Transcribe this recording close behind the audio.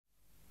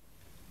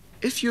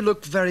If you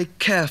look very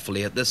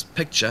carefully at this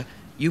picture,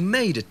 you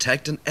may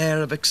detect an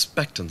air of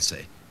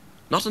expectancy.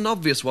 Not an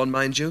obvious one,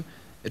 mind you.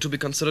 It would be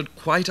considered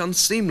quite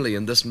unseemly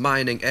in this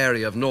mining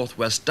area of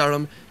northwest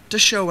Durham to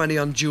show any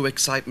undue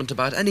excitement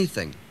about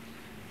anything.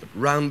 But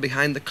round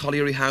behind the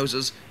colliery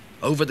houses,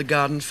 over the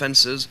garden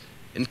fences,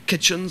 in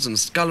kitchens and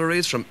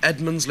sculleries from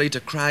Edmondsley to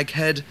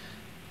Craghead,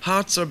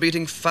 hearts are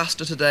beating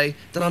faster today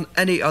than on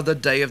any other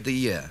day of the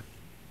year.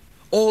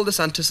 All this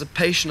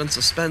anticipation and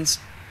suspense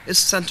is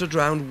centred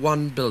round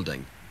one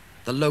building,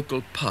 the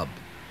local pub,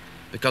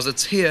 because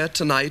it's here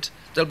tonight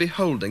they'll be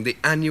holding the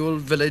annual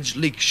village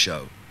Leek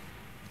Show.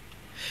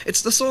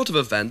 It's the sort of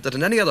event that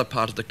in any other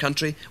part of the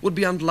country would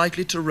be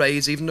unlikely to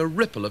raise even a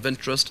ripple of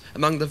interest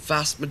among the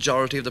vast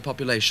majority of the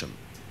population.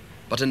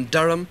 But in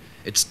Durham,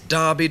 it's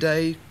Derby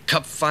Day,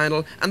 Cup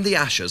Final, and the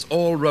Ashes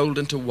all rolled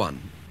into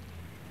one.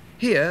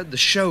 Here, the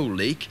show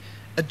leek,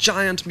 a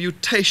giant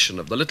mutation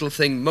of the little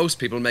thing most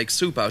people make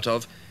soup out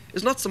of,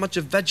 is not so much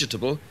a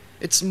vegetable,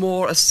 it's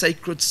more a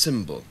sacred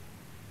symbol.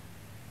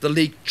 The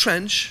leek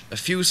trench, a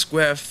few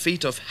square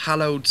feet of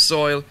hallowed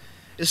soil,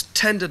 is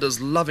tended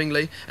as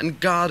lovingly and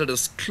guarded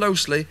as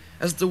closely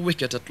as the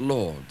wicket at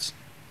Lord's.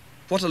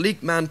 What a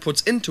leek man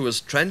puts into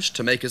his trench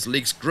to make his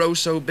leeks grow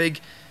so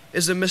big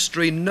is a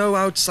mystery no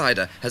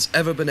outsider has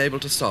ever been able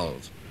to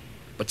solve.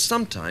 But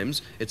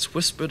sometimes it's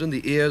whispered in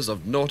the ears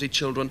of naughty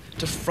children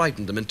to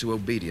frighten them into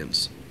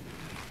obedience.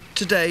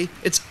 Today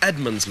it's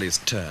Edmondsley's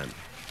turn.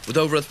 With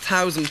over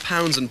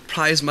 £1,000 in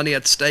prize money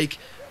at stake,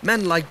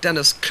 men like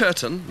Dennis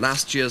Curtin,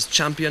 last year's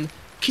champion,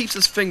 keeps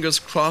his fingers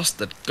crossed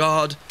that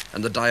God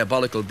and the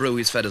diabolical brew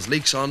he's fed his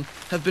leeks on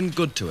have been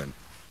good to him.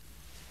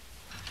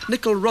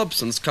 Nickel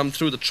Robson's come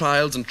through the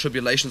trials and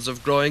tribulations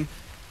of growing,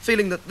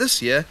 feeling that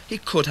this year he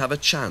could have a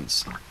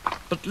chance.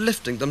 But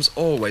lifting them's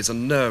always a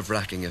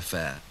nerve-wracking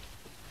affair.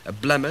 A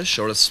blemish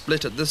or a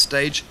split at this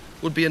stage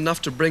would be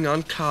enough to bring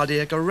on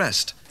cardiac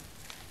arrest.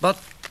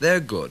 But they're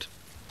good.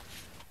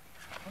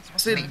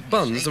 Sid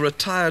Bunn's the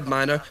retired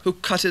miner who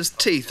cut his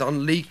teeth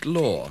on leek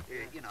law.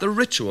 The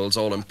ritual's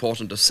all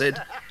important to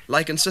Sid,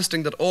 like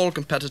insisting that all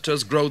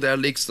competitors grow their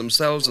leeks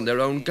themselves in their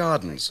own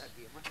gardens,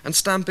 and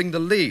stamping the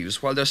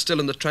leaves while they're still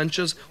in the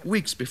trenches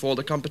weeks before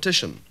the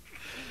competition.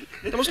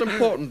 The most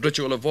important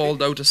ritual of all,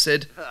 though, to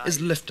Sid, is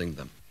lifting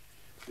them.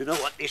 You know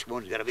what this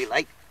one's going to be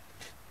like?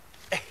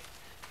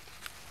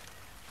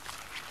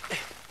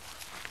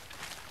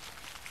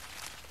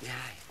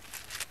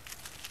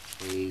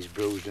 He's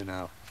bruised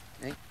now.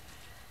 Eh?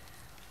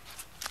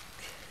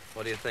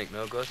 What do you think,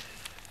 no good?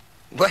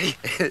 Why,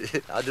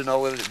 I don't know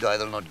whether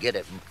they'll not get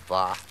it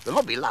far. They'll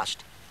not be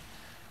last.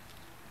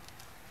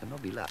 They'll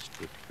not be last,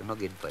 but they'll not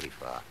get very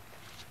far.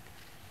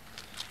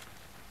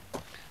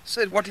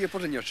 Sid, what do you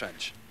put in your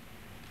trench?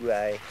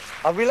 Right.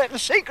 I'll be letting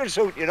secrets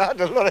out, you know,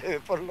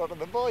 for a lot of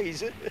the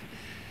boys.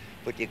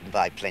 But you can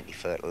buy plenty of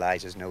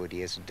fertilisers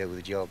nowadays and do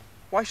the job.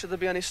 Why should there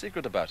be any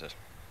secret about it?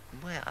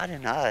 Well, I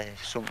don't know.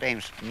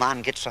 Sometimes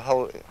man gets a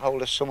hold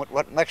of something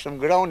what makes him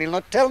grow and he'll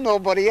not tell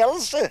nobody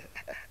else.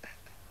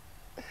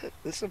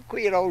 There's some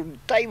queer old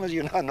timers,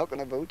 you know,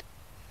 knocking about.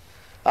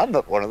 I'm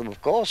not one of them,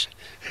 of course.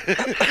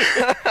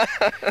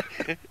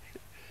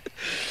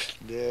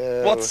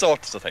 No. What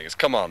sorts of things?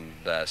 Come on,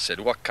 Sid.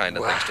 What kind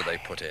of things do they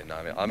put in?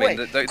 I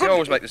mean, they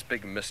always make this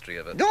big mystery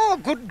of it. No,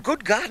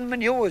 good garden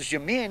manure's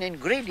your main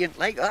ingredient,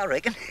 like, I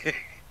reckon.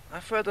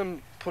 I've heard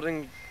them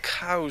putting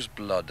cow's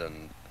blood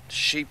and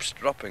sheep's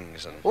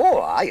droppings and... Oh,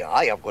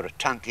 aye, I've got a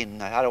tank in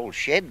that old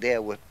shed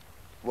there with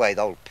where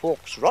the old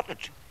pork's rotted.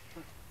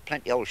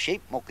 Plenty old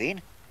sheep muck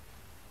in.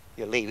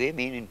 You leave him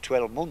in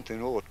 12 months, you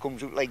know, it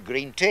comes out like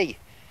green tea.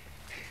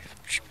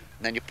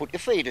 And then you put your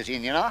feeders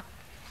in, you know.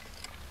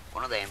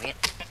 One of them in,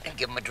 and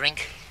give him a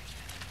drink.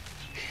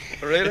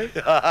 Really?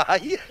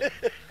 Aye.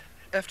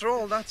 After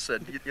all that,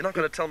 Sid, you're not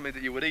going to tell me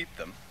that you would eat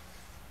them?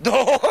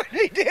 No,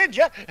 did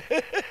you?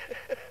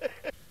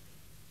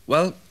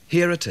 Well,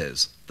 here it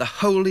is, the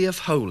Holy of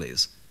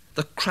Holies,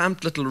 the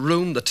cramped little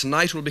room that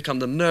tonight will become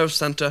the nerve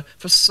centre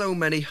for so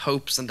many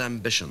hopes and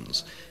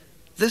ambitions.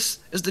 This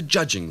is the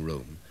judging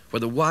room, where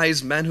the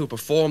wise men who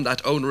perform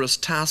that onerous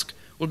task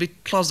will be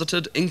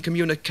closeted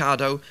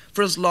incommunicado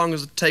for as long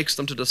as it takes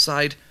them to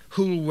decide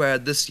who'll wear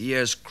this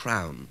year's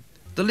crown.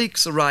 The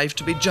leeks arrive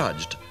to be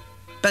judged.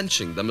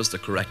 Benching them is the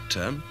correct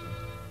term.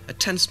 A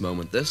tense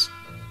moment, this,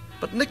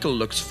 but Nickel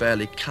looks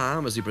fairly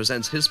calm as he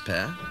presents his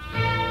pair.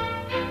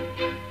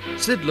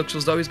 Sid looks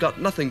as though he's got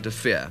nothing to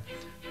fear,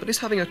 but he's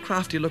having a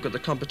crafty look at the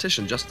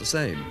competition just the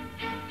same.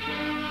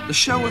 The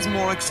show is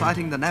more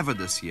exciting than ever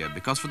this year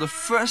because for the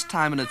first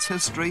time in its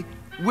history,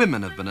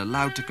 women have been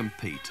allowed to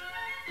compete.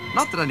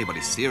 Not that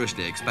anybody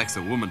seriously expects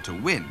a woman to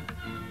win,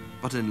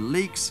 but in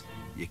leeks,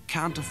 you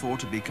can't afford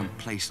to be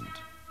complacent.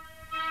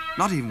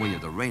 Not even when you're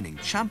the reigning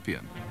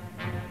champion.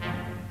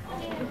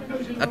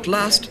 At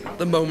last,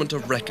 the moment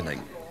of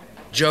reckoning.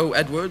 Joe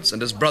Edwards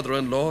and his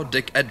brother-in-law,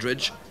 Dick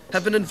Edridge,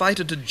 have been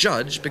invited to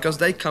judge because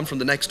they come from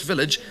the next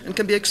village and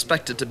can be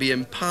expected to be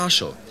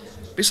impartial.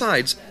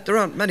 Besides, there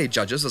aren't many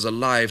judges as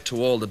alive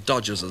to all the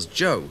dodges as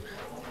Joe.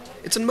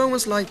 It's in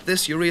moments like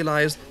this you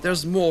realise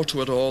there's more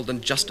to it all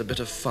than just a bit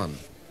of fun.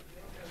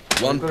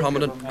 One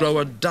prominent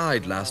grower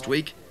died last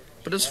week,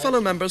 but his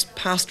fellow members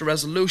passed a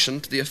resolution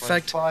to the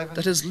effect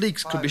that his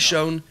leeks could be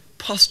shown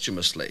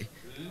posthumously.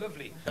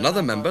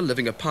 Another member,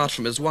 living apart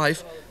from his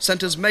wife,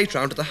 sent his mate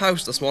round to the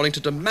house this morning to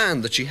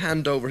demand that she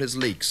hand over his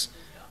leeks.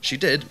 She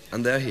did,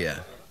 and they're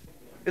here.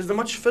 Is there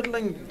much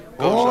fiddling?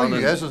 Oh,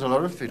 yes, there's a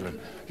lot of fiddling.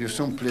 There's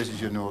some places,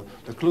 you know,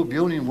 the Club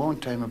Union one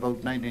time,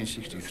 about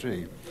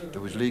 1963,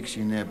 there was leeks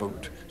in there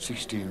about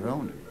 16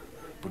 round.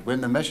 But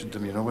when they measured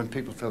them, you know, when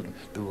people felt them,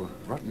 they were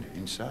rotten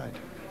inside.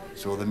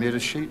 So they made a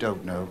sheet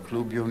out now,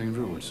 Club Union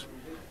rules.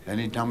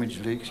 Any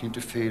damaged leeks,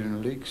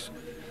 interfering leaks,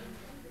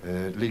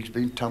 leeks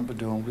being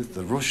tampered on with,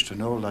 the rust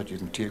and all that, you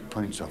can take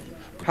points off them.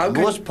 But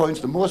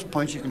the most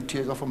points you can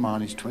take off a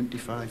man is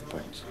 25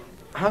 points.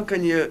 How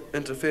can you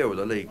interfere with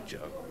a leek,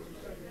 Joe?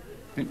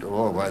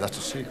 Oh, well, that's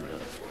a secret.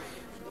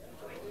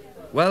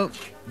 Well,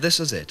 this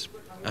is it.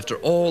 After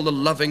all the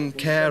loving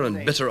care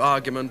and bitter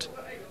argument,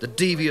 the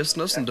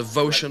deviousness and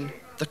devotion,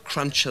 the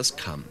crunch has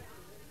come.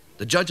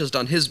 The judge has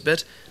done his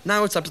bit.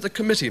 Now it's up to the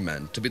committee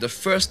men to be the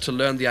first to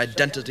learn the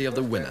identity of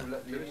the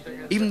winner.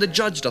 Even the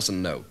judge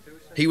doesn't know.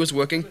 He was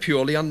working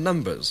purely on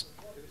numbers.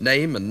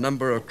 Name and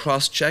number are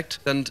cross-checked,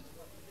 and...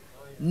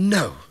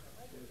 No.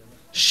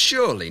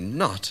 Surely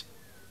not.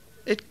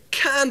 It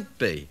can't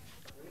be.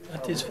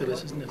 That is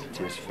Phyllis, isn't it?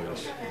 It is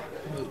Phyllis.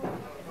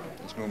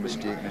 There's no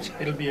mistake in it.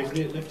 It'll be a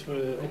great lift for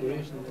the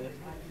operation there.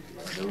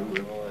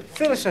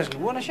 Phyllis hasn't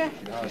won, has she?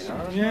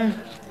 Yeah.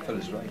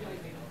 Phyllis, right.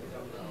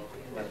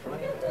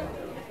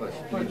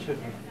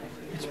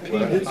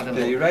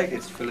 You're right,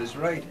 it's Phyllis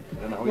right.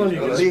 Well,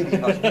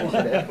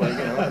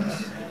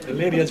 the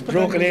lady has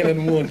broken in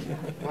and won.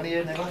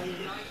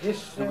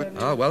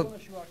 Ah, well,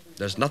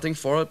 there's nothing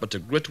for it but to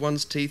grit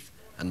one's teeth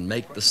and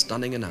make the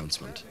stunning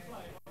announcement.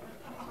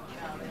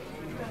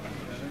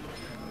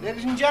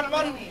 Ladies and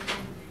gentlemen,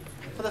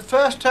 for the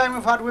first time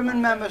we've had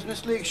women members in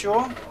this Leek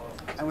Show,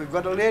 and we've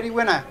got a lady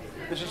winner,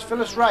 Mrs.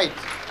 Phyllis Wright.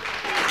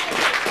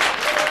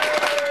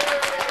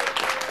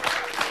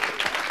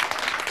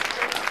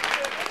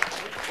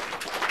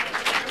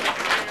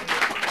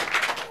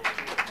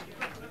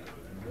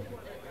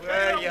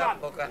 Where you,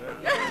 Booker?